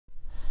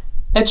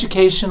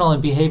Educational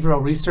and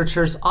behavioral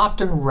researchers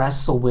often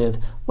wrestle with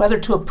whether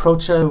to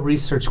approach a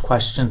research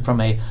question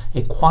from a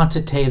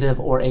quantitative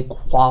or a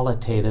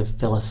qualitative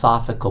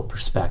philosophical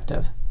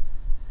perspective.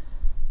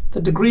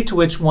 The degree to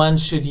which one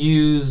should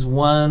use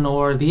one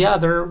or the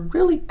other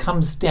really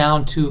comes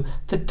down to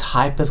the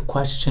type of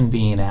question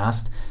being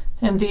asked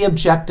and the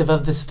objective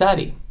of the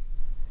study.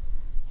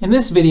 In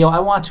this video, I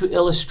want to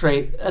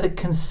illustrate at a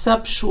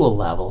conceptual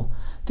level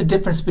the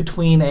difference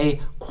between a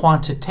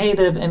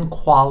quantitative and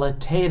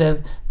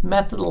qualitative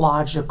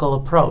methodological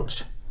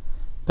approach.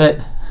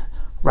 But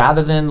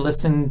rather than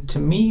listen to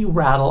me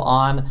rattle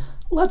on,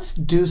 let's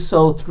do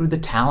so through the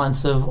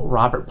talents of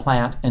Robert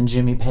Plant and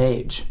Jimmy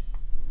Page.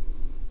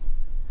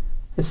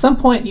 At some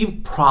point,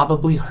 you've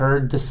probably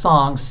heard the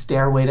song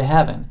Stairway to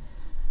Heaven.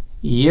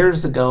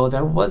 Years ago,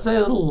 there was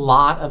a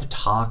lot of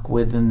talk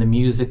within the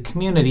music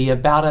community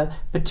about a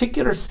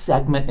particular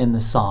segment in the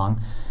song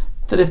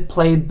that, if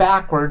played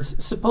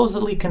backwards,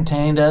 supposedly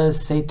contained a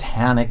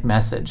satanic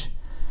message.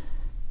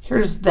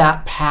 Here's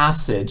that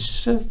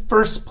passage,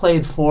 first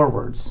played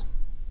forwards.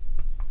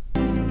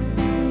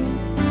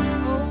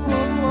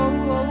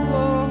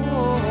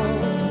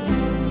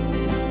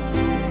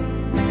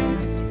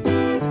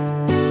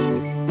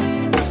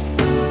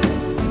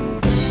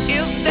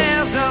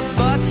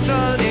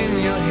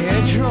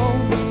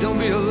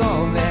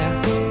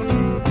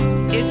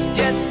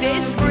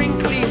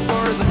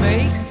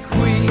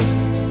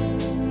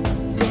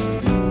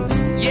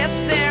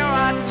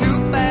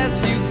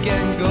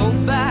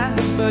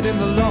 In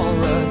the long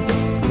run,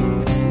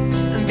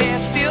 and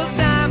there's still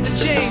time to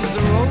change the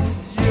road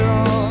you're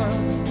on.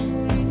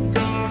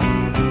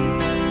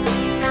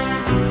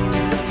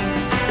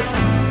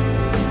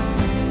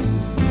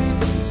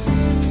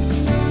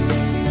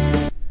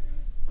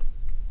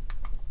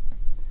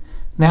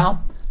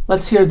 Now,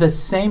 let's hear the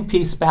same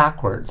piece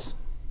backwards.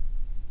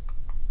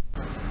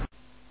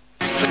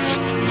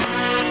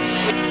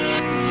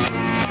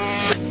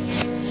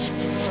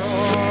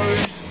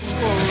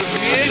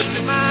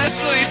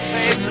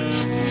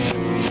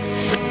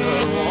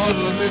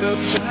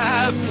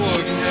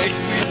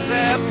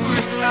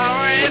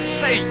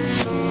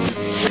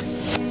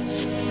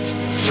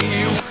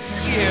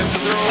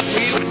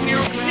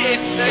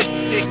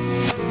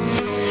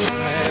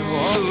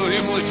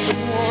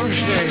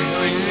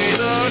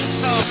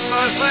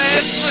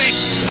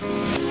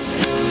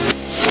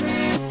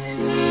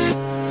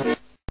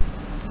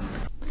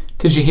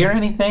 Did you hear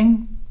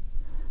anything?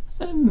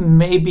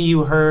 Maybe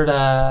you heard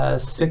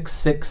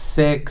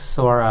 666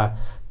 or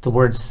the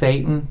word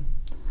Satan.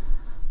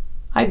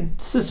 I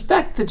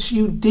suspect that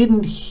you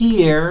didn't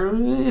hear,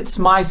 "It's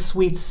my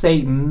sweet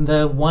Satan,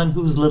 the one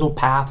whose little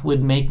path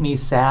would make me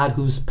sad,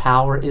 whose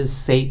power is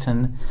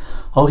Satan.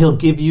 Oh, he'll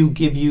give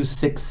you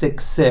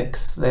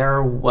 666.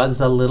 There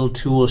was a little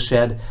tool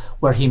shed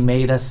where he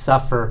made us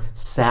suffer,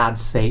 sad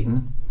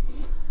Satan."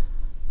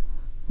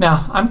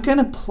 Now, I'm going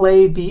to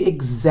play the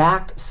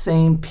exact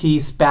same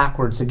piece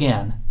backwards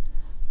again.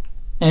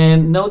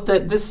 And note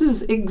that this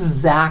is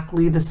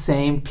exactly the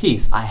same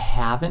piece. I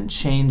haven't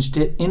changed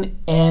it in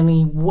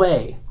any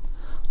way.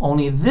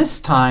 Only this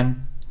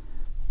time,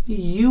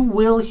 you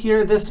will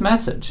hear this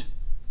message.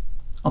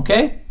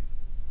 Okay?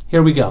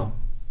 Here we go.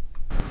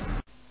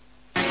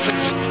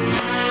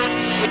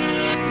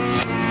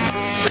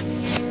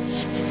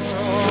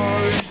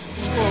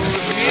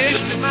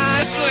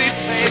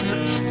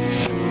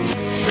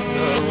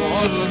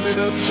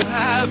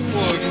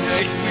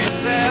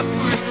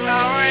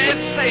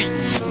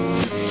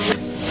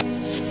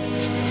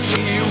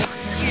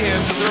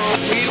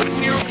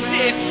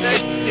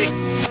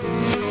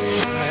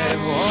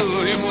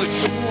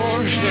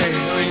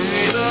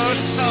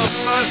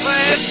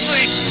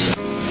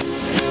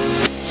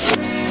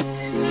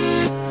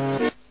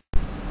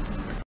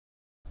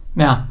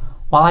 Now,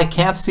 while I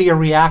can't see a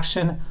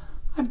reaction,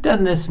 I've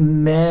done this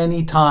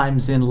many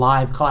times in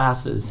live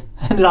classes,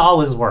 and it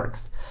always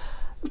works.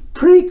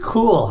 Pretty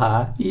cool,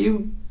 huh?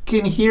 You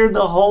can hear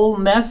the whole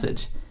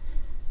message.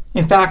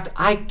 In fact,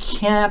 I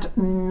can't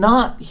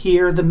not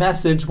hear the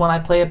message when I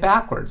play it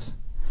backwards.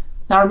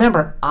 Now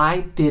remember,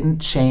 I didn't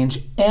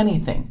change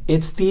anything.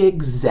 It's the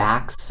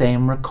exact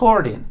same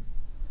recording.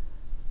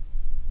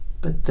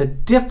 But the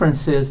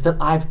difference is that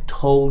I've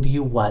told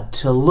you what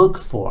to look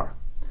for.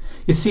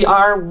 You see,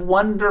 our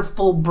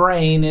wonderful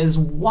brain is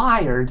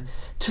wired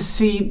to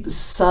see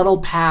subtle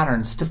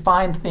patterns, to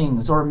find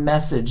things or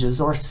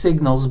messages or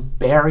signals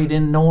buried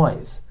in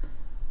noise.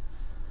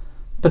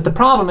 But the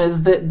problem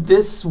is that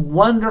this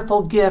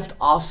wonderful gift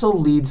also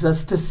leads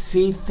us to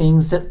see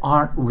things that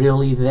aren't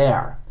really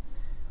there.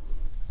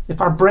 If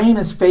our brain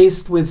is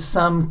faced with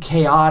some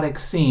chaotic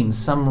scene,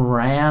 some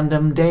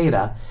random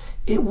data,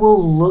 it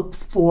will look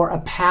for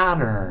a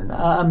pattern,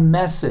 a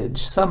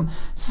message,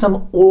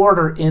 some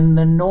order in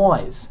the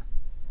noise.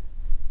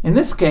 In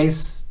this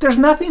case, there's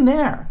nothing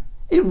there.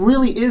 It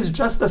really is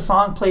just a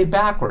song played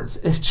backwards.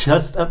 It's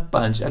just a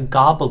bunch of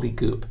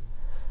gobbledygook.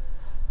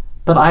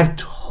 But I've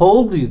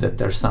told you that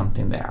there's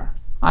something there.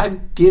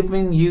 I've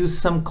given you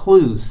some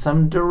clues,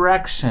 some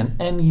direction,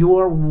 and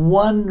your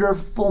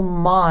wonderful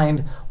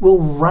mind will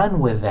run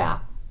with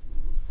that.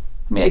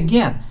 I mean,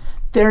 again,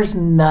 there's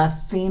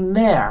nothing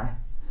there,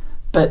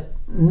 but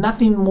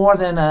nothing more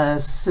than a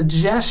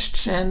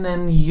suggestion,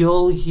 and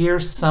you'll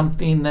hear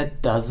something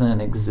that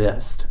doesn't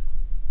exist.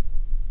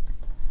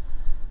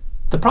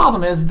 The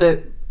problem is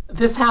that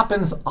this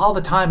happens all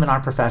the time in our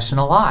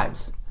professional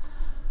lives.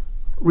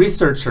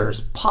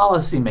 Researchers,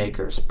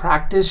 policymakers,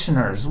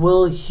 practitioners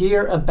will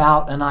hear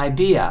about an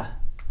idea,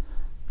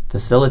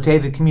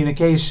 facilitated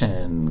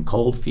communication,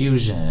 cold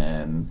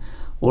fusion,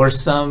 or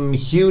some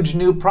huge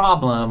new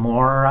problem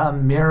or a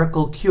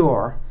miracle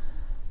cure,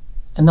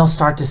 and they'll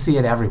start to see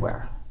it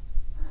everywhere.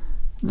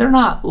 They're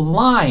not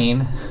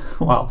lying,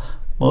 well,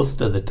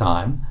 most of the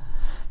time.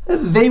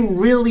 They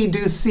really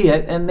do see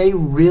it and they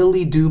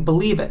really do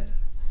believe it.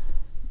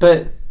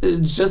 But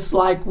just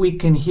like we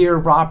can hear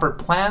Robert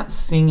Plant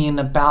singing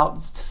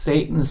about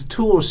Satan's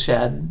tool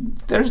shed,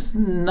 there's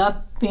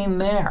nothing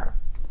there.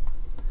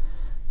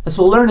 As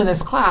we'll learn in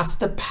this class,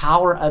 the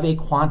power of a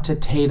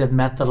quantitative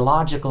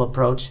methodological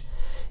approach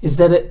is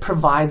that it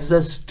provides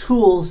us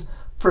tools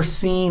for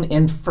seeing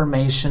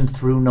information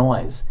through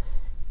noise.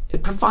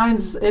 It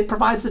provides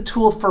a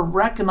tool for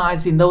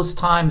recognizing those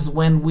times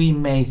when we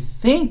may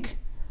think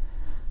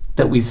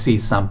that we see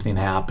something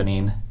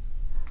happening,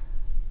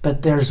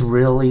 but there's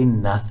really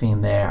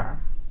nothing there.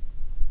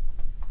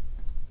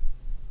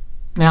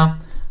 Now,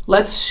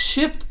 let's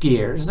shift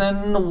gears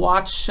and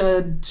watch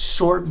a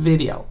short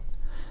video.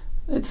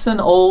 It's an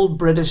old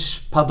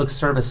British public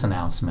service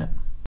announcement.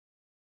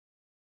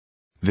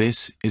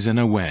 This is an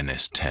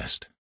awareness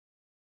test.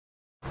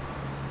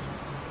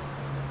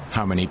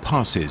 How many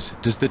passes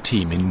does the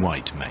team in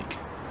white make?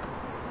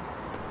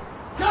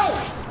 Go!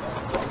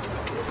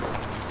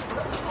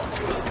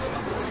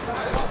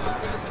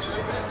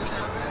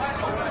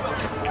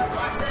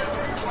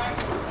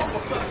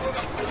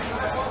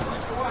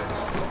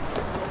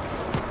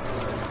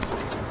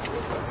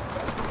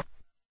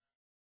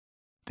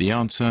 The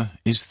answer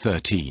is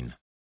 13.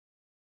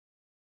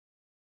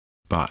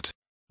 But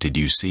did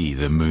you see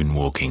the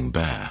moonwalking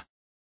bear?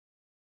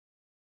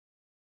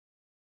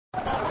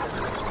 Go!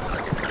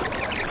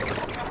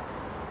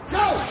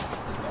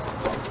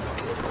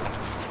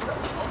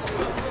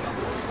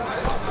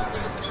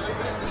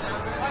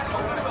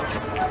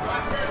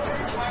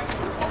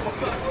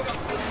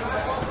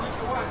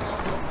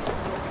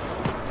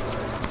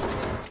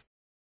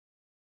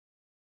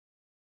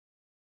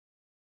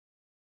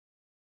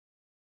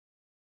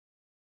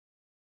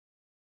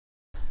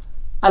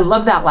 I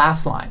love that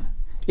last line.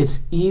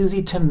 It's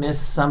easy to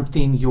miss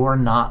something you're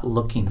not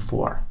looking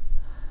for.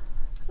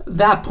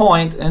 That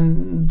point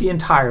and the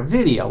entire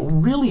video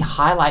really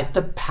highlight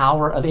the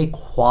power of a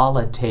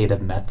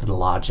qualitative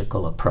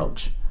methodological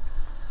approach.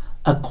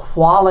 A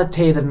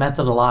qualitative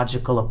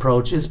methodological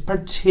approach is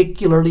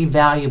particularly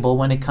valuable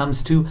when it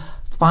comes to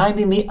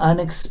finding the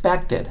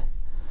unexpected.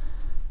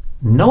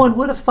 No one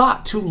would have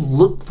thought to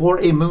look for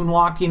a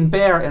moonwalking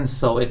bear, and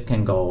so it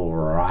can go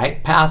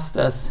right past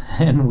us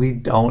and we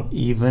don't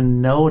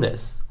even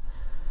notice.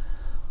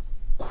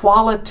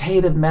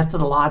 Qualitative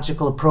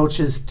methodological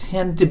approaches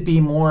tend to be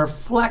more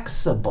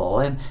flexible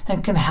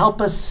and can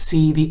help us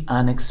see the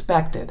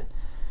unexpected.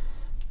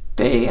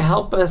 They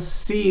help us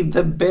see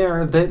the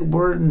bear that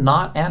we're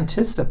not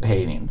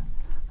anticipating,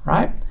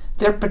 right?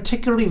 They're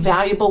particularly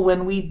valuable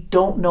when we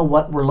don't know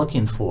what we're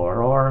looking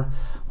for or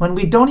when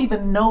we don't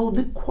even know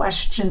the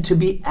question to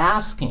be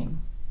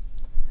asking.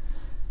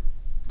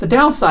 The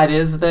downside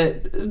is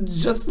that,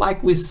 just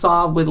like we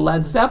saw with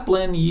Led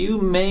Zeppelin, you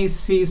may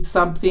see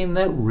something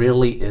that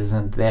really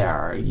isn't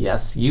there.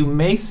 Yes, you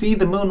may see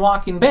the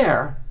moonwalking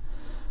bear,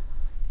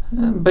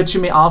 but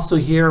you may also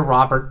hear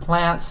Robert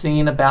Plant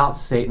singing about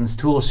Satan's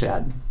tool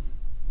shed.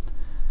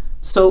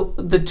 So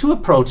the two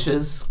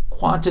approaches,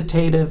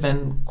 quantitative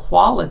and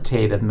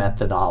qualitative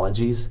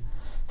methodologies,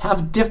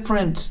 have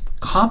different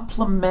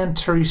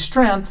complementary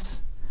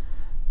strengths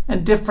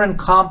and different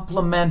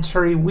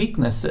complementary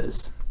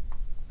weaknesses.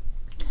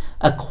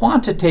 A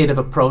quantitative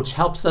approach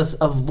helps us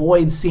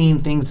avoid seeing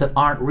things that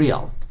aren't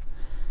real.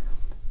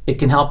 It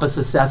can help us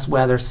assess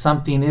whether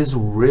something is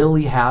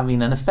really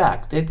having an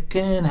effect. It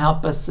can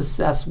help us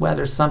assess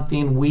whether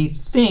something we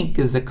think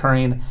is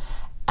occurring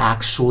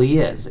actually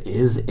is.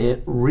 Is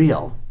it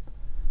real?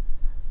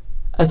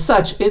 As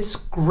such, it's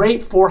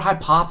great for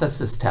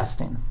hypothesis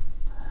testing.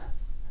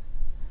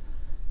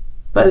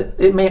 But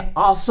it may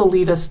also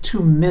lead us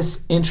to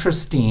miss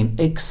interesting,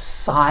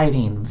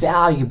 exciting,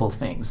 valuable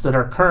things that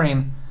are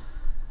occurring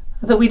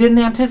that we didn't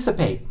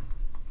anticipate.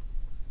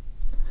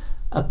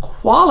 A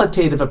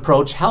qualitative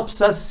approach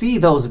helps us see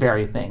those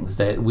very things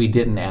that we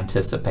didn't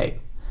anticipate.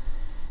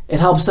 It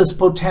helps us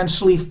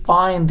potentially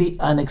find the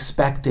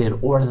unexpected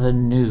or the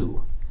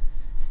new.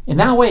 In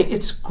that way,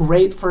 it's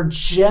great for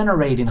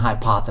generating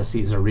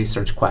hypotheses or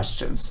research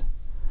questions.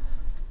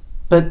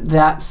 But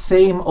that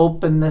same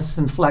openness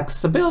and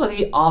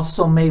flexibility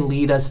also may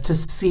lead us to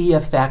see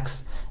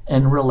effects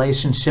and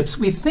relationships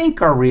we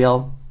think are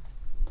real,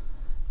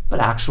 but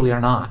actually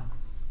are not.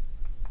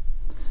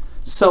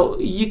 So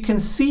you can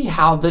see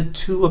how the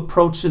two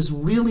approaches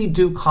really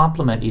do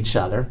complement each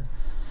other.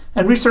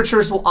 And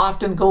researchers will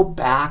often go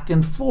back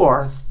and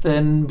forth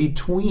and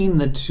between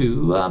the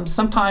two,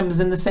 sometimes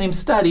in the same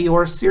study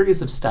or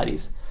series of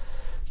studies,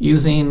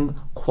 using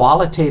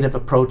qualitative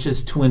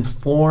approaches to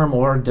inform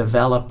or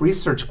develop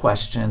research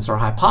questions or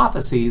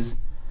hypotheses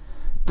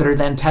that are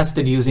then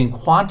tested using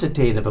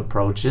quantitative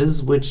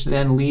approaches, which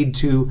then lead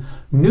to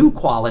new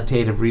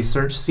qualitative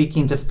research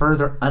seeking to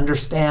further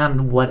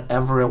understand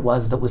whatever it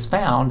was that was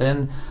found,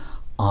 and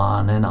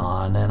on and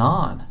on and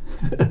on.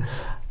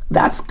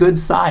 That's good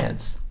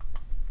science.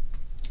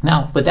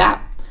 Now, with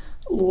that,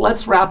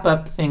 let's wrap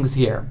up things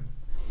here.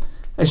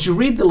 As you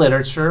read the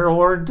literature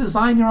or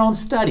design your own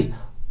study,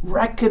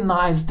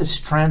 recognize the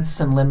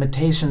strengths and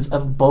limitations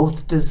of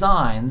both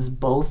designs,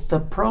 both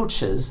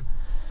approaches,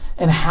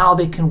 and how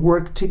they can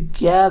work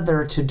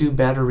together to do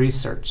better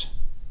research.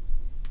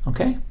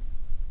 Okay?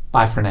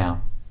 Bye for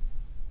now.